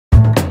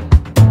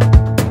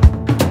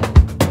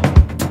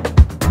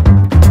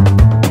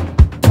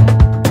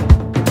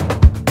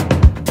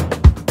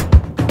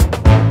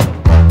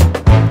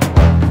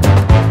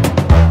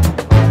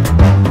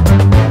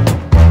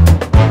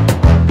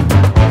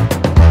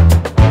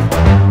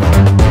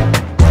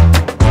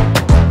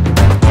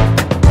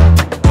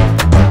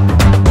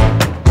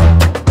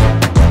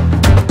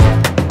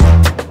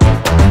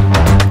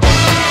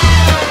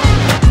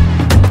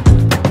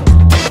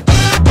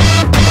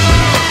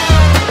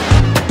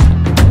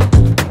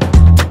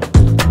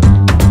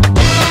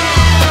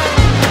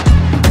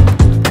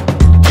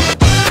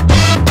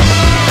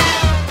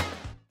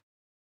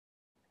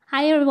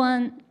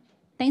everyone.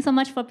 Thanks so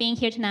much for being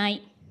here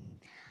tonight.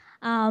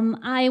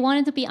 I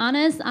wanted to be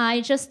honest,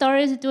 I just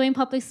started doing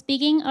public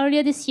speaking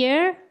earlier this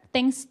year,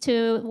 thanks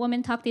to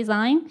Women Talk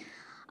Design.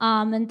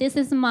 And this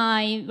is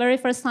my very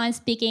first time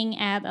speaking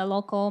at a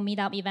local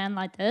meetup event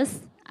like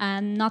this.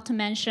 And not to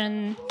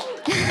mention,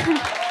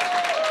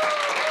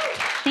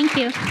 thank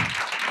you.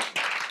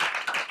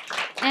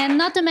 And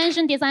not to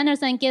mention,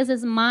 Designers and Geeks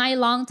is my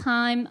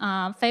longtime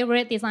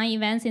favorite design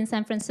events in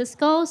San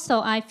Francisco.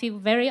 So I feel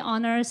very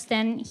honored to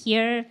stand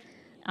here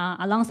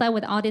alongside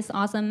with all these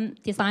awesome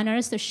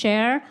designers to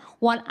share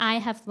what I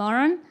have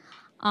learned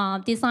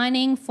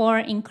designing for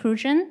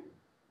inclusion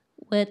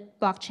with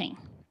blockchain.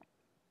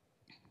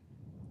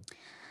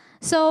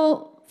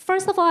 So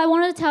first of all, I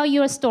wanted to tell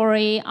you a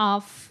story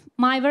of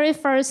my very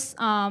first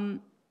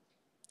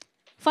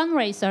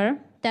fundraiser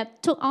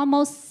that took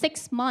almost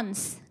 6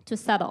 months to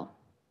settle.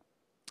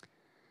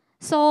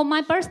 So my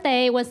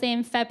birthday was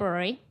in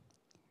February.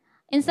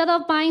 Instead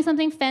of buying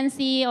something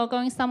fancy or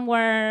going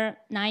somewhere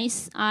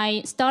nice,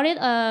 I started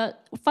a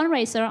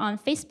fundraiser on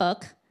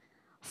Facebook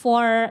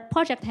for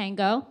Project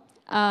Tango,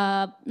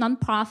 a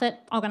nonprofit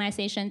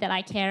organization that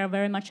I care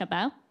very much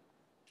about.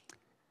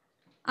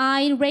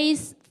 I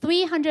raised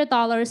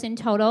 $300 in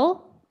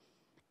total,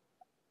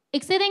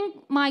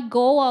 exceeding my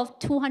goal of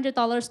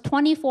 $200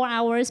 24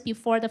 hours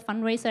before the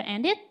fundraiser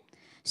ended.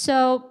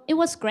 So it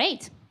was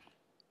great.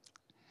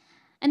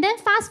 And then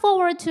fast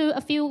forward to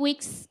a few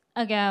weeks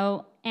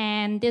ago,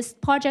 and this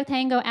Project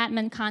Tango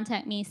admin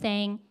contacted me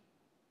saying,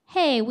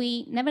 hey,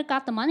 we never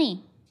got the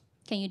money.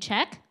 Can you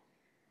check?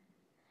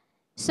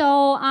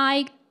 So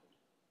I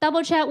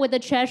double-checked with the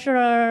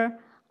treasurer,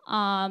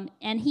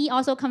 and he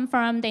also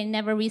confirmed they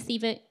never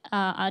received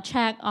a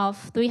check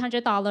of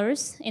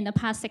 $300 in the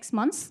past 6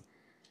 months.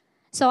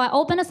 So I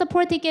opened a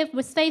support ticket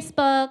with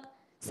Facebook.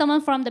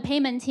 Someone from the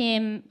payment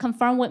team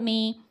confirmed with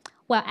me,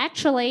 well,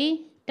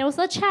 actually, there was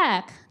a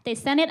check. They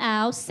sent it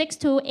out 6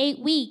 to 8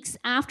 weeks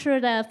after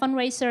the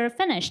fundraiser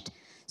finished.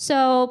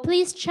 So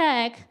please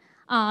check,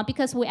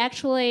 because we're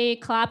actually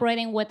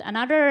collaborating with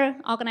another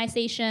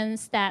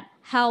organizations that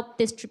help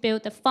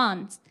distribute the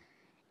funds.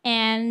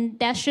 And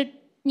that should,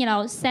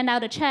 send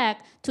out a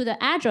check to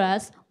the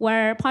address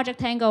where Project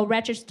Tango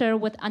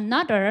registered with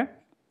another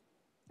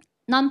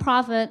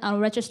nonprofit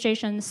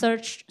registration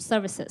search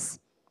services.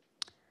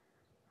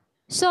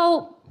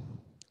 So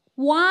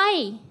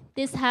why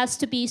this has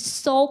to be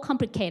so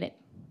complicated?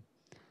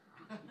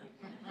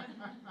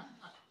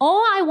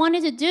 All I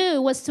wanted to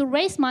do was to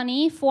raise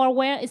money for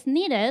where it's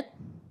needed.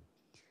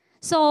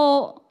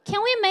 So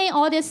can we make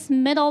all these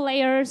middle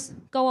layers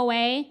go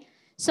away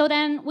so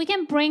then we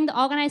can bring the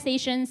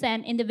organizations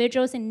and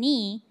individuals in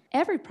need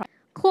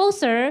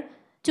closer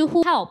to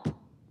who help?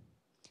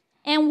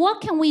 And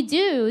what can we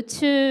do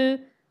to,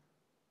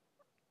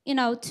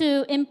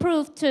 to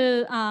improve,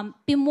 to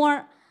be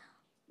more,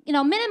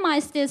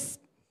 minimize these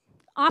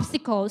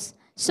obstacles?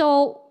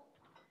 So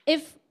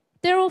if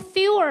there were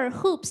fewer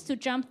hoops to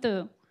jump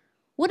through,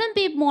 wouldn't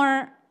it be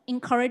more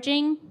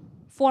encouraging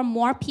for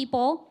more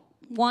people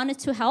wanted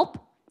to help?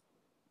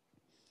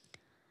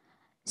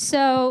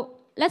 So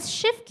let's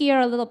shift gear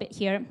a little bit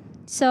here.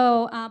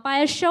 So by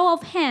a show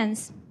of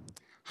hands,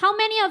 how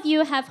many of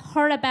you have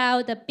heard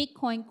about the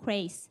Bitcoin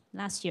craze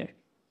last year?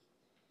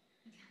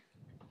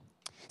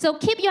 So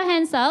keep your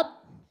hands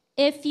up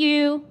if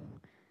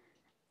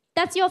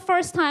that's your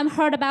first time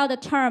heard about the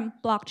term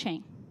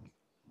blockchain.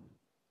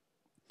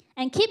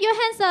 And keep your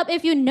hands up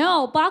if you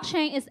know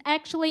blockchain is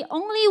actually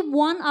only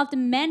one of the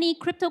many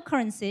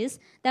cryptocurrencies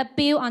that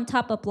build on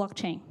top of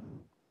blockchain.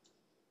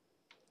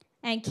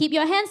 And keep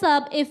your hands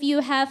up if you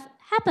have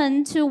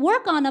happened to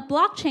work on a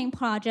blockchain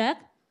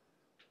project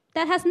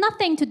that has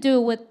nothing to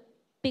do with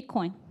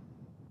Bitcoin.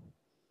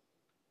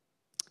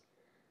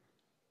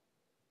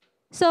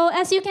 So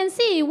as you can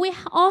see, we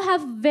all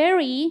have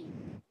very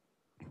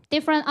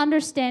different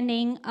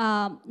understanding,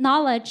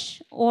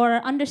 knowledge,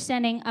 or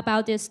understanding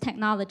about this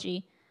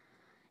technology.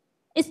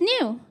 It's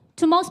new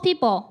to most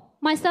people,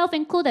 myself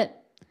included.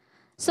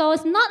 So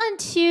it's not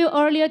until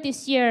earlier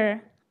this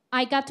year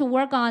I got to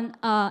work on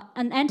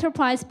an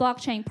enterprise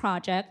blockchain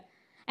project.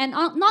 And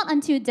not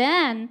until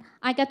then,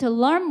 I got to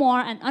learn more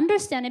and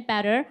understand it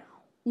better,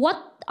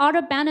 what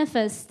other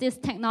benefits this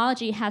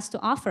technology has to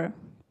offer.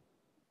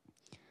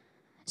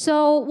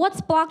 So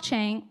what's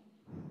blockchain?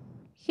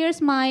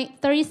 Here's my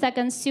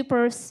 30-second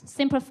super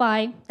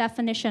simplified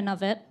definition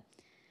of it.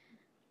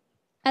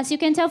 As you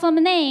can tell from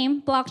the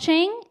name,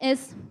 blockchain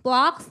is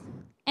blocks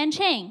and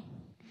chain.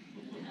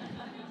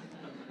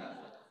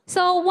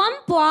 So one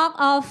block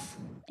of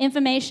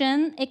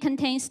information, it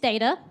contains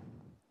data.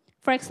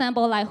 For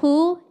example, like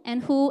who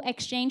and who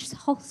exchanged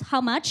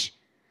how much.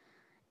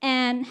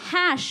 And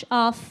hash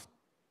of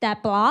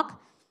that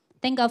block,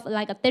 think of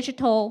like a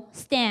digital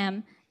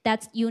stamp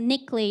that's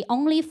uniquely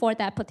only for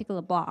that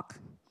particular block.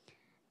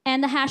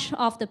 And the hash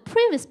of the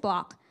previous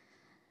block.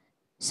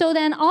 So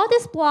then all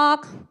this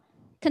block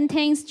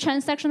contains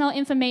transactional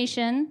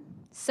information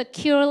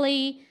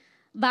securely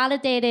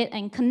validated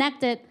and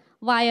connected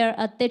via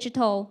a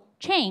digital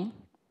chain.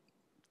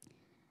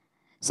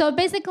 So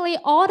basically,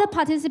 all the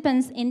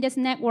participants in this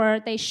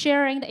network, they're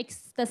sharing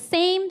the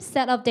same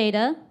set of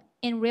data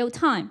in real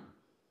time.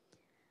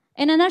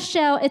 In a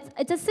nutshell,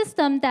 it's a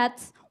system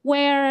that's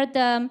where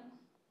the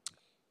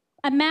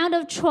amount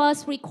of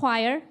trust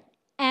required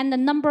and the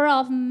number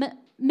of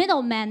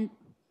middlemen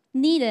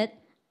needed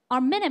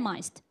are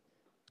minimized.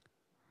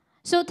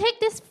 So take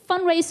this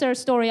fundraiser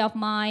story of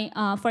mine,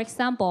 for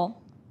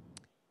example.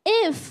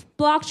 If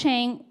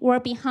blockchain were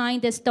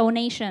behind this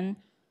donation,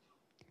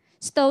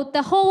 so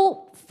the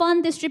whole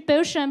fund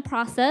distribution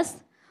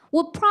process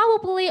would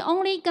probably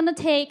only gonna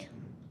take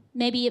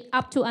maybe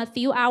up to a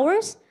few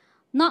hours,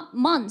 not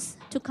months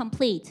to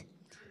complete.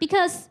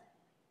 Because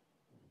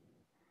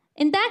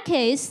in that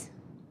case,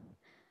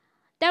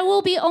 there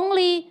will be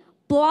only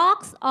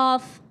blocks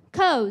of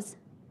codes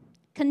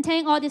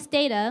containing all this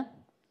data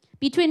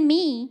between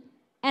me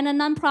and a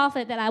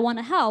nonprofit that I want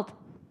to help.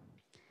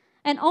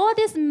 And all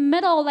this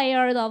middle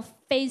layer of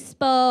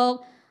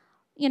Facebook,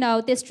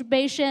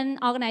 distribution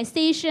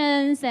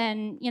organizations,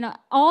 and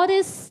all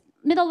this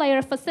middle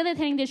layer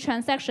facilitating this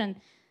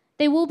transaction,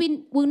 they will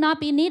not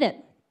be needed.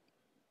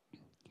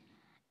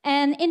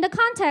 And in the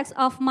context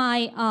of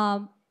my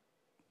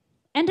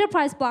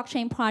enterprise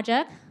blockchain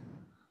project,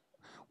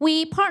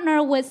 we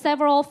partner with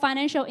several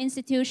financial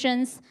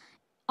institutions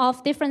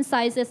of different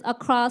sizes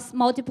across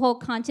multiple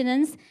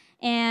continents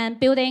and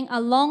building a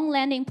long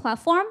lending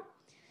platform.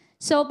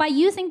 So by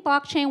using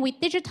blockchain, we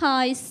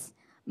digitize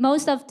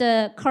most of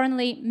the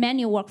currently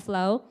manual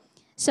workflow.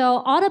 So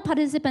all the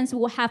participants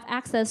will have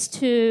access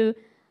to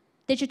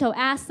digital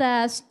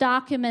assets,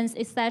 documents,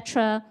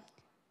 etc.,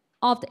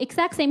 of the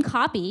exact same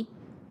copy.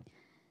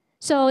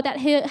 So that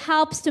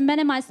helps to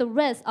minimize the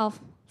risk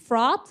of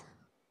fraud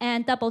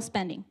and double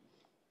spending.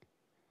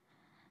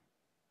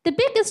 The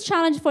biggest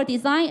challenge for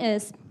design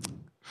is,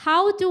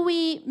 how do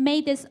we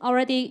make this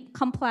already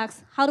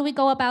complex? How do we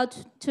go about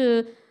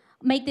to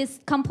make this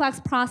complex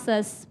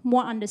process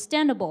more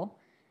understandable?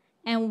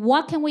 And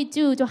what can we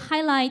do to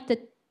highlight the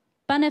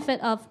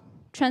benefit of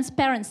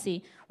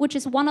transparency, which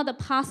is one of the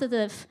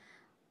positive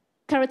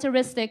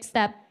characteristics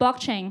that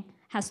blockchain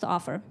has to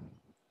offer?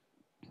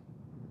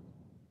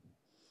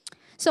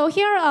 So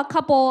here are a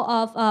couple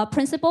of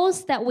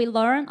principles that we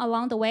learn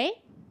along the way.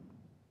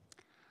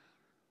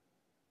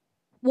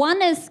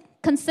 One is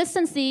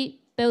consistency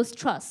builds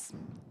trust,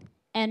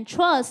 and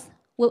trust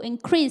will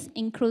increase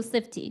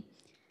inclusivity.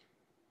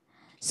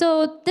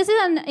 So this is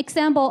an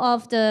example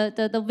of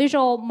the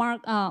visual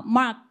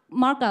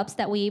markups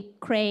that we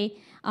create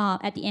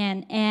at the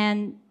end.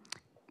 And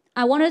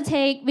I want to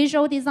take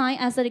visual design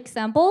as an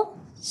example.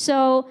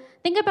 So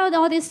think about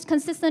all this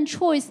consistent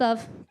choice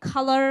of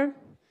color,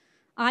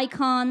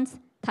 icons,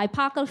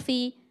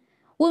 typography.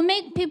 Will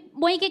make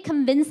it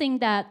convincing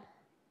that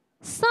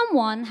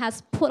someone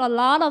has put a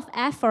lot of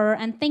effort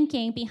and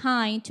thinking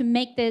behind to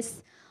make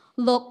this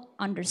look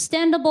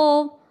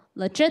understandable,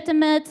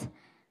 legitimate,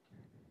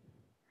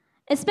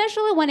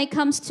 especially when it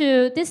comes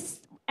to,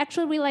 this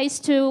actually relates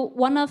to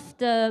one of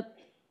the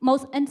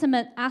most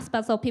intimate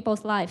aspects of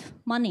people's life,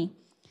 money.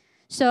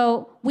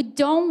 So we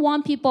don't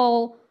want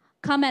people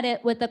come at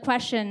it with the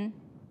question,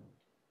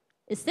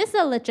 is this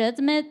a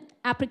legitimate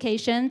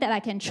application that I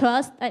can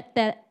trust,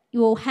 that you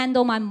will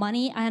handle my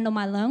money, I handle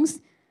my loans?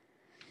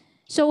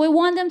 So we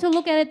want them to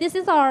look at it. This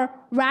is our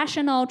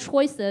rational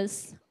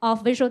choices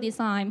of visual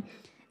design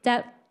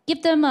that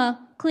give them a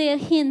clear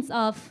hint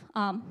of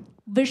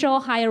visual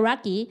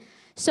hierarchy,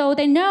 so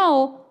they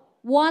know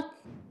what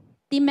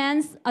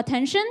demands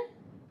attention,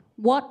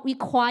 what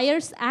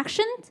requires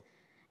action,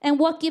 and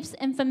what gives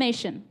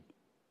information.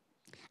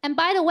 And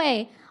by the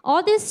way,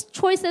 all these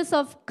choices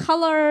of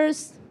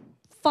colors,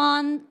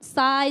 font,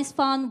 size,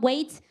 font,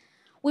 weight,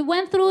 we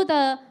went through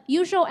the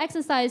usual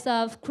exercise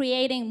of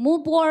creating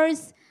mood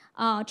boards,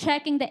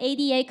 checking the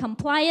ADA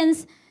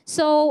compliance.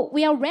 So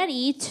we are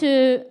ready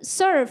to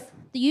serve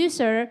the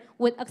user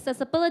with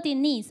accessibility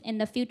needs in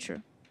the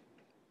future.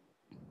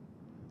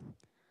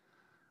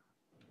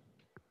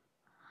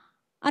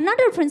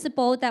 Another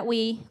principle that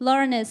we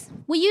learn is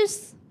we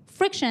use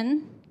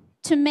friction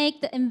to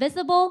make the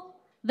invisible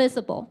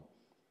visible.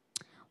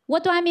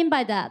 What do I mean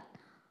by that?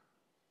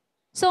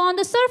 So on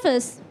the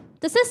surface,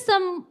 the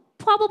system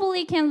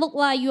probably can look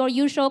like your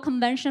usual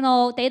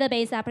conventional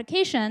database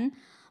application,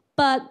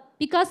 but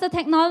because the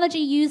technology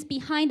used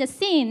behind the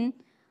scene,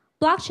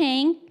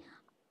 blockchain,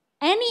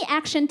 any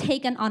action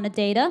taken on the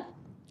data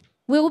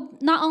will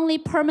not only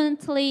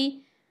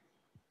permanently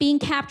being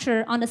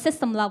captured on the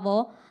system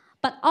level,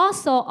 but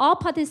also all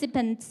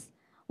participants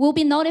will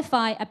be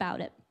notified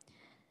about it.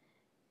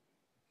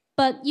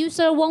 But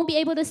user won't be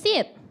able to see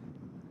it.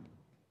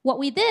 What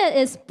we did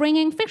is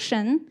bringing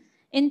friction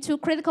into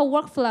critical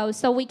workflows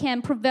so we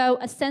can provoke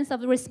a sense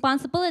of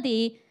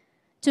responsibility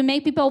to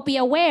make people be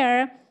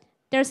aware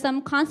there's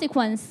some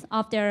consequence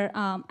of their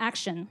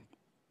action.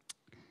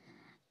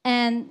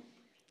 And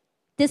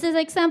this is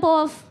an example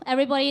of,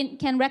 everybody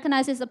can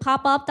recognize it's a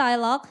pop-up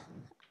dialog.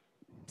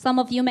 Some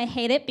of you may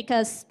hate it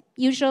because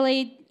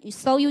usually it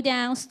slow you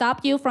down,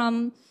 stop you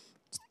from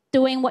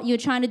doing what you're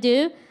trying to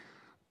do.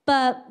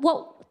 But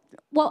what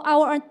well,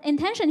 our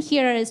intention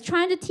here is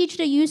trying to teach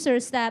the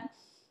users that,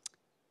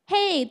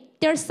 hey,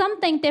 there's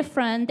something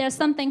different, there's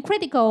something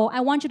critical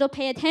I want you to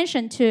pay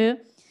attention to,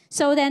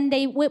 so then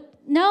they will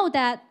know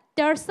that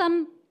there's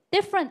some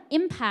different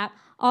impact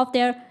of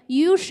their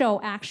usual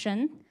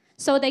action,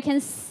 so they can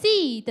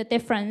see the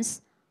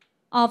difference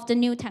of the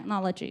new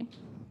technology.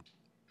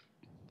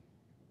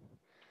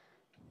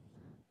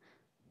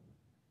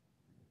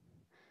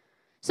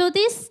 So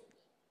this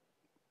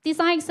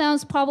design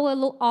sounds probably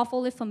look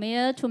awfully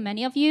familiar to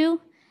many of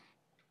you,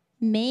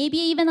 maybe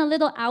even a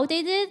little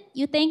outdated,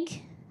 you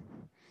think?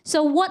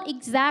 So what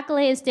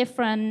exactly is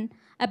different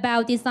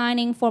about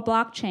designing for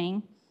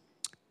blockchain?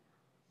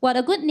 Well,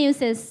 the good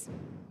news is,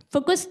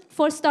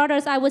 for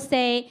starters, I would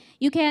say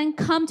you can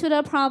come to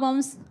the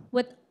problems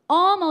with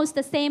almost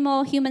the same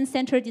old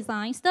human-centered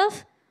design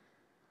stuff,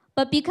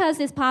 but because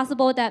it's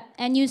possible that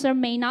end user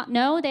may not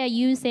know they're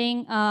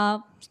using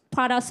a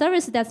product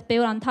service that's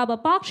built on top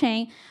of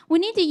blockchain, we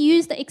need to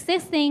use the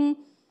existing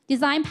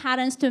design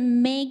patterns to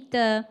make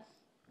the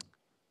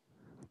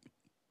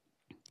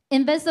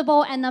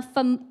invisible and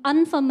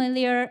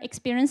unfamiliar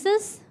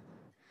experiences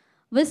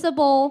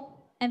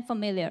visible and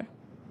familiar.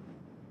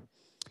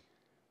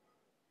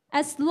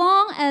 As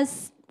long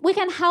as we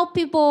can help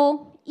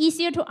people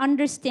easier to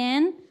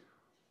understand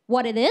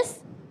what it is,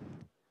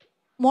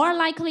 more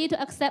likely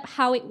to accept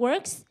how it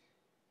works,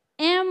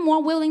 and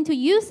more willing to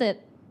use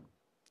it,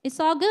 it's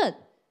all good.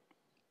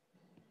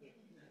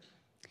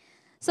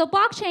 So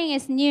blockchain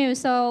is new,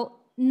 so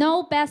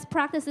no best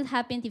practices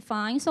have been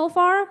defined so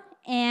far,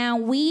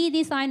 and we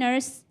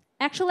designers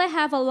actually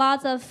have a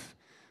lot of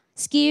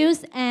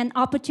skills and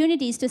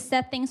opportunities to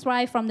set things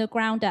right from the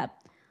ground up.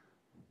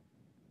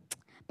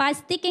 By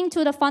sticking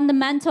to the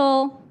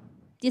fundamental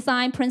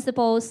design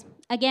principles,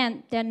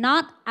 again, they're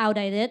not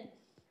outdated.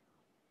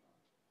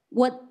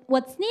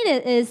 What's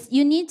needed is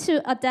you need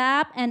to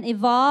adapt and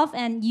evolve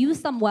and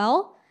use them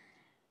well.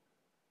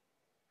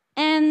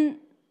 And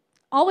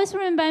always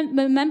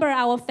remember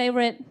our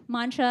favorite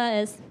mantra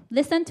is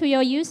listen to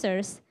your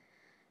users.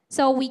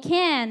 So we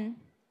can,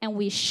 and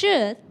we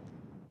should,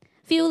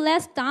 feel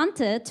less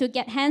daunted to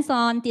get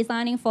hands-on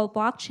designing for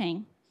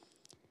blockchain.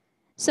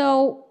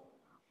 So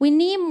we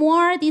need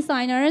more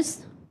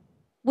designers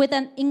with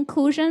an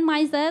inclusion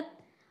mindset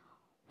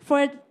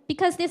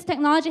because this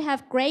technology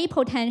has great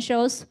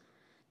potentials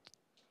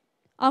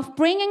of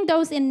bringing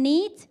those in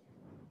need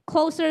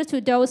closer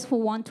to those who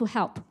want to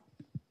help.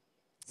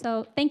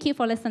 So thank you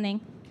for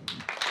listening.